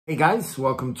Hey guys,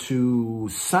 welcome to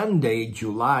Sunday,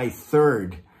 July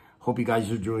 3rd. Hope you guys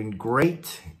are doing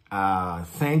great.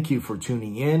 Thank you for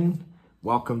tuning in.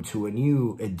 Welcome to a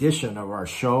new edition of our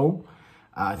show.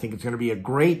 I think it's going to be a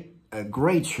great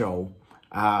show.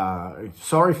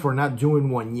 Sorry for not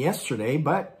doing one yesterday,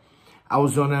 but I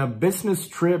was on a business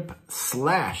trip /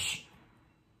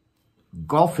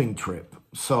 golfing trip.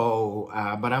 So,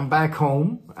 but I'm back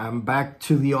home. I'm back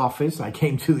to the office. I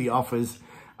came to the office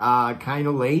kind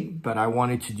of late, but I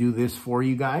wanted to do this for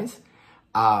you guys.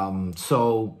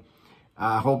 So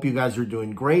I hope you guys are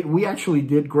doing great. We actually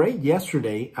did great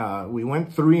yesterday. We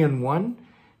went 3-1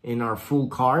 in our full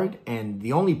card, and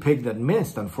the only pick that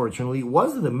missed, unfortunately,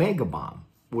 was the Mega Bomb,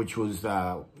 which was,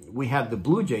 we had the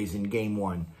Blue Jays in game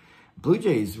 1. Blue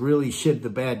Jays really shit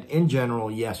the bed in general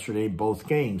yesterday, both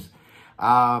games.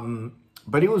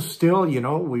 But it was still, you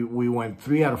know, we went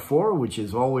 3 out of 4, which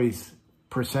is always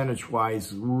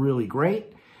percentage-wise really great.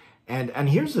 And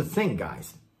here's the thing,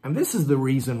 guys, and this is the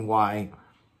reason why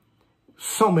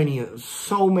so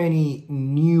many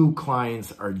new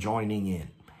clients are joining in.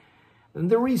 And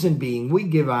the reason being, we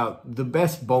give out the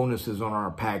best bonuses on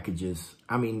our packages.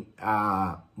 I mean,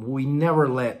 we never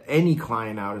let any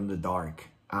client out in the dark.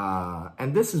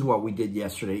 And this is what we did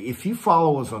yesterday. If you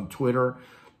follow us on Twitter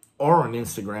or on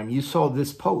Instagram, you saw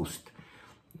this post,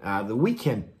 the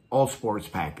weekend all sports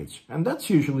package. And that's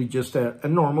usually just a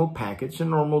normal package, a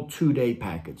normal 2-day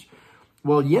package.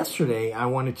 Well, yesterday I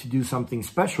wanted to do something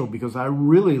special because I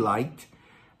really liked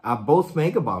both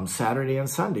Mega Bombs, Saturday and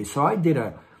Sunday. So I did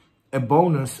a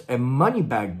bonus, a money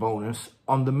back bonus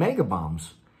on the Mega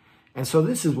Bombs. And so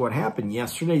this is what happened.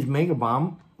 Yesterday's Mega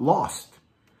Bomb lost.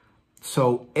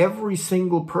 So every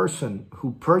single person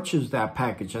who purchased that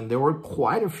package, and there were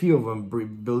quite a few of them,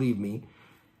 believe me,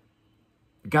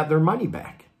 got their money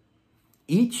back.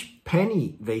 Each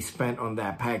penny they spent on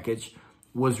that package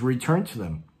was returned to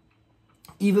them,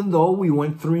 even though we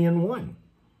went 3-1.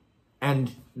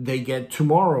 And they get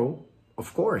tomorrow,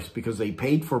 of course, because they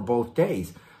paid for both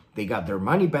days. They got their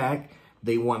money back.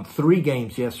 They won 3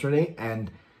 games yesterday,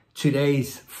 and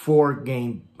today's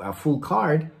 4-game full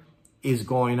card is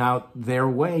going out their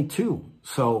way too.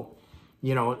 So,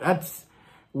 you know,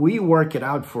 we work it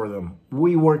out for them.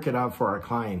 We work it out for our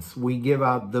clients. We give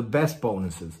out the best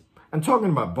bonuses. And talking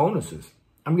about bonuses,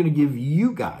 I'm going to give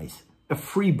you guys a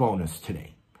free bonus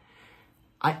today.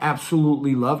 I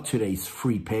absolutely love today's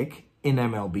free pick in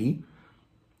MLB.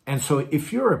 And so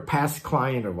if you're a past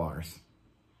client of ours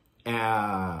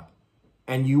and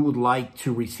you would like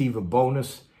to receive a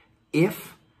bonus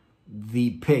if the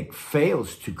pick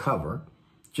fails to cover,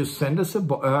 just send us a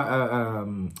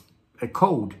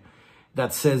code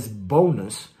that says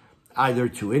bonus either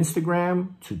to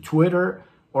Instagram, to Twitter,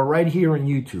 or right here on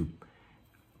YouTube.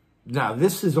 Now,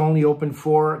 this is only open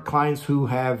for clients who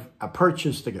have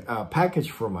purchased a package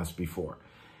from us before.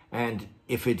 And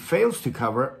if it fails to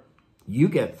cover, you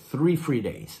get 3 free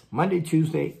days, Monday,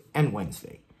 Tuesday, and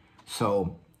Wednesday.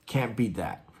 So can't beat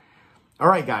that. All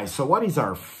right, guys. So what is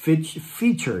our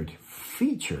featured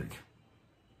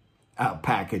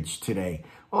package today?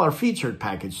 Well, our featured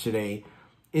package today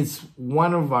is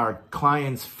one of our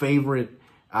clients' favorite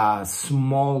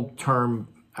small-term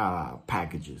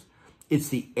packages. It's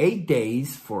the 8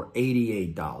 days for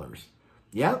 $88.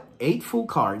 Yeah, 8 full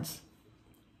cards,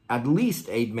 at least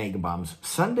 8 Mega Bombs,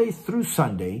 Sunday through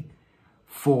Sunday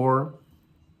for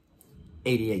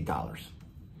 $88.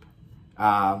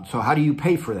 So how do you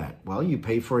pay for that? Well, you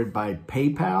pay for it by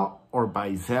PayPal or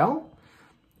by Zelle.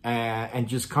 And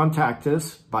just contact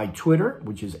us by Twitter,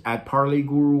 which is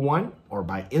 @ParlayGuru1, or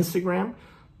by Instagram,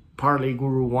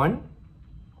 ParlayGuru1.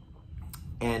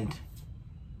 And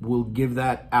we'll give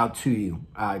that out to you.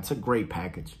 It's a great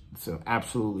package. It's an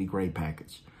absolutely great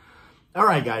package. All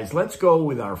right, guys, let's go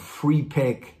with our free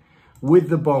pick with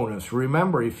the bonus.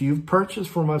 Remember, if you've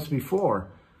purchased from us before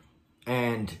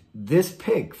and this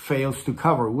pick fails to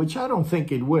cover, which I don't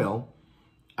think it will,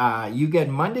 you get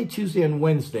Monday, Tuesday, and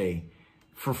Wednesday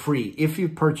for free if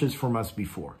you've purchased from us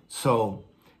before. So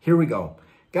here we go.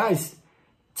 Guys,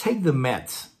 take the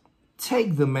Mets.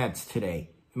 Take the Mets today.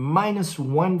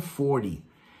 -140.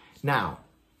 Now,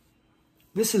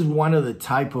 this is one of the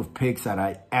type of picks that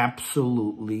I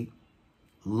absolutely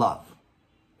love.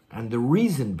 And the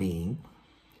reason being,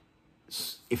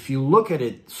 if you look at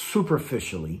it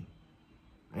superficially,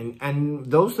 and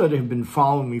those that have been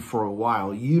following me for a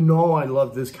while, you know I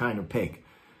love this kind of pick.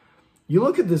 You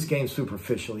look at this game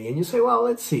superficially and you say, well,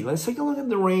 let's see. Let's take a look at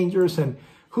the Rangers and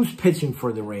who's pitching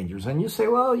for the Rangers. And you say,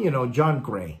 well, you know, John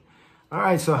Gray. All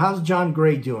right, so how's John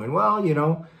Gray doing? Well, you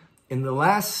know, in the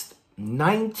last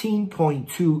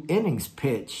 19.2 innings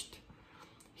pitched,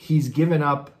 he's given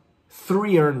up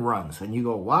 3 earned runs. And you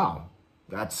go, wow,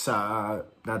 that's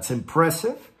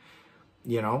impressive.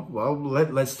 You know, well,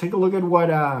 let's take a look at what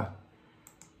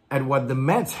the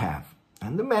Mets have.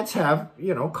 And the Mets have,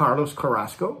 you know, Carlos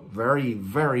Carrasco, very,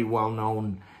 very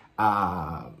well-known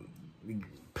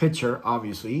pitcher,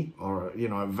 obviously, or, you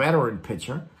know, a veteran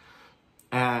pitcher.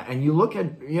 And you look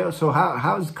at, you know, so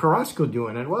how's Carrasco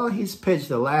doing? And, well, he's pitched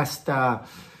the last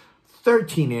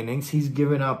 13 innings. He's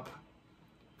given up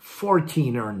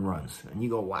 14 earned runs. And you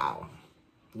go, wow.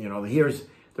 You know,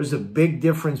 there's a big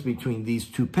difference between these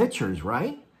two pitchers,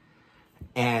 right?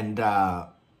 And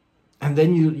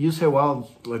then you say, well,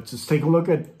 let's just take a look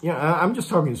at, you know, I'm just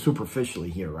talking superficially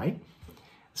here, right?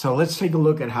 So let's take a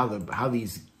look at how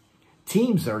these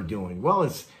teams are doing. Well,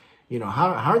 it's, you know,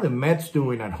 how are the Mets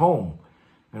doing at home?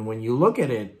 And when you look at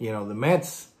it, you know, the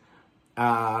Mets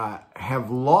have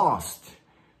lost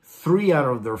 3 out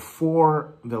of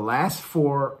the last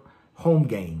 4 home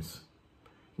games.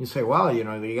 You say, well, you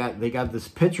know, they got this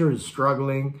pitcher is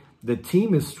struggling, the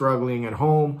team is struggling at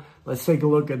home. Let's take a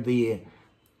look at the,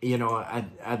 you know,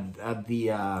 at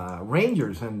the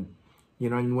Rangers. And, you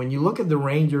know, and when you look at the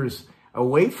Rangers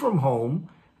away from home,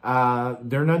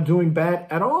 they're not doing bad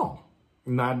at all.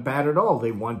 Not bad at all.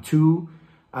 They won two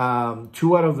out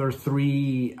of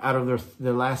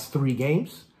their last 3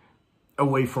 games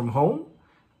away from home.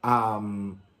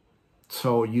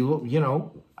 So you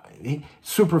know,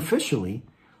 superficially,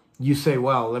 you say,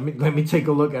 well, let me take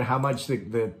a look at how much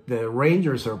the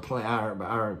Rangers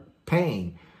are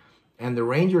paying. And the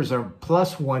Rangers are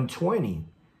plus 120.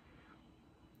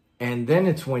 And then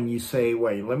it's when you say,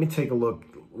 wait, let me take a look.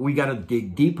 We got to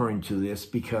dig deeper into this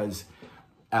because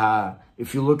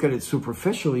if you look at it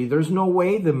superficially, there's no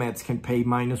way the Mets can pay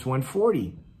minus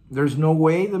 140. There's no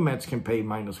way the Mets can pay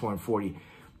minus 140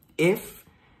 if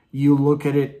you look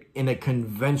at it in a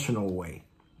conventional way.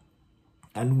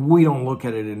 And we don't look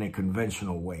at it in a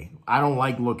conventional way. I don't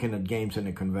like looking at games in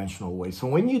a conventional way. So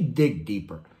when you dig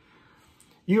deeper,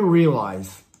 you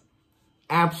realize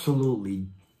absolutely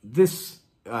this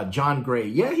John Gray,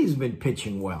 yeah, he's been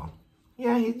pitching well.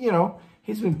 Yeah, you know,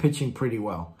 he's been pitching pretty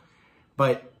well.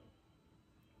 But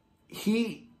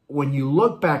when you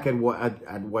look back at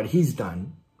what he's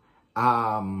done,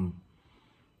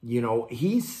 you know,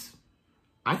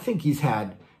 I think he's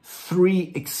had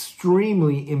 3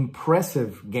 extremely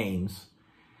impressive games.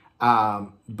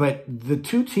 But the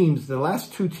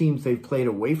last 2 teams they've played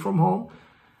away from home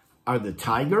are the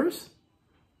Tigers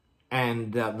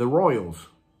and the Royals.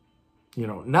 You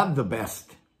know, not the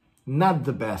best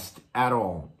at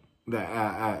all.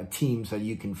 The teams that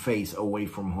you can face away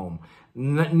from home.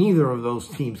 Neither of those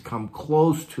teams come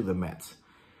close to the Mets.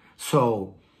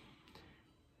 So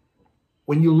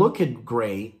when you look at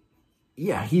Gray,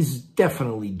 yeah, he's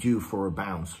definitely due for a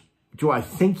bounce. Do I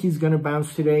think he's going to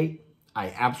bounce today?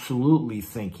 I absolutely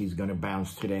think he's going to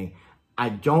bounce today. I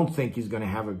don't think he's going to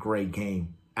have a great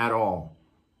game at all.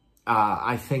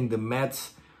 I think the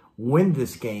Mets win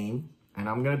this game, and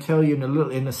I'm going to tell you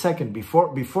in a second.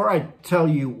 Before I tell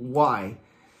you why,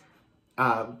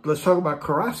 let's talk about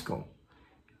Carrasco.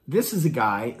 This is a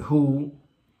guy who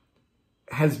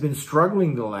has been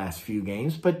struggling the last few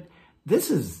games, but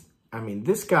this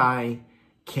guy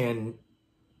can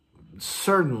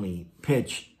certainly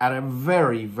pitch at a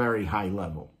very, very high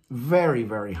level. Very,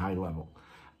 very high level.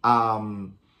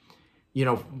 You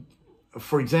know,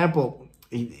 for example,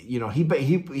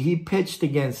 he pitched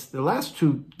against the last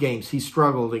 2 games. He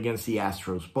struggled against the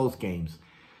Astros, both games.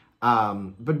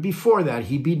 But before that,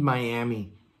 he beat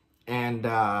Miami and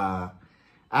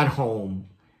at home,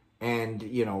 and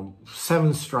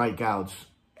 7 strikeouts.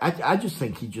 I just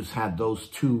think he just had those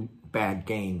 2 bad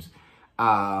games.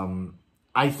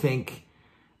 I think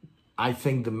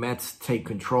the Mets take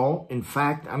control. In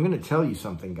fact, I'm going to tell you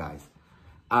something, guys.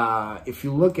 If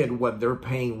you look at what they're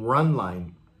paying run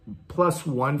line, plus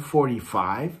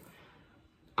 145,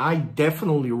 I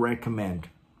definitely recommend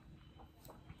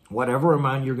whatever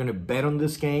amount you're going to bet on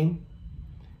this game,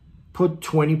 put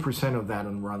 20% of that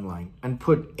on run line and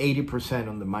put 80%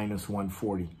 on the minus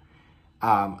 140.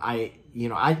 I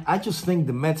just think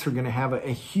the Mets are going to have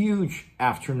a huge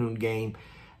afternoon game,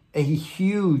 a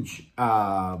huge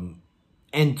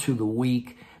end to the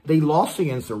week. They lost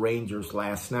against the Rangers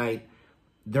last night.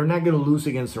 They're not going to lose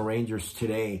against the Rangers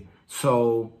today.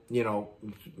 So,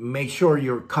 make sure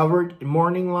you're covered in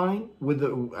morning line with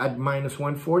at minus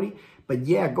 140. But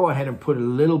yeah, go ahead and put a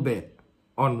little bit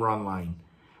on run line,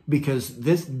 because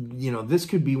this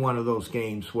could be one of those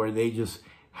games where they just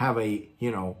have a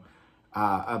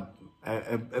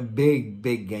big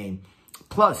game.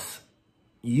 Plus,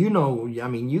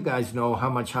 you guys know how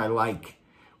much I like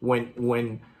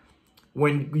when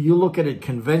when you look at it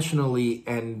conventionally,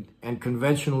 and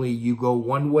conventionally you go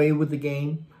one way with the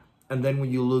game, and then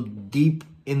when you look deep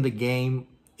in the game,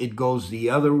 it goes the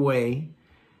other way,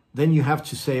 then you have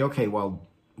to say, okay, well,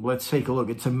 let's take a look.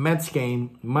 It's a Mets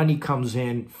game. Money comes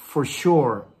in for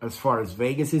sure as far as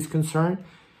Vegas is concerned.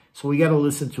 So we got to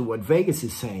listen to what Vegas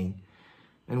is saying.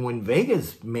 And when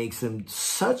Vegas makes them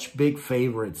such big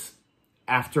favorites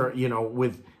after, you know,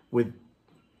 with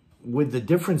the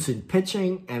difference in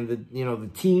pitching and the, you know, the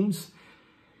teams,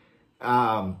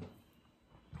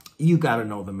 you got to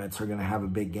know the Mets are going to have a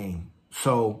big game.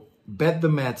 So bet the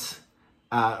Mets.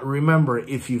 Remember,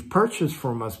 if you've purchased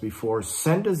from us before,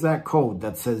 send us that code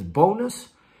that says bonus.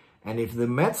 And if the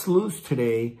Mets lose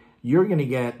today, you're going to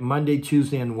get Monday,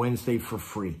 Tuesday, and Wednesday for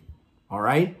free. All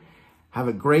right? Have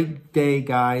a great day,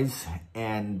 guys.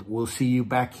 And we'll see you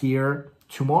back here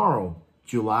tomorrow,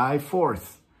 July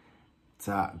 4th. It's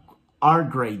our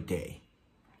great day.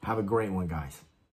 Have a great one, guys.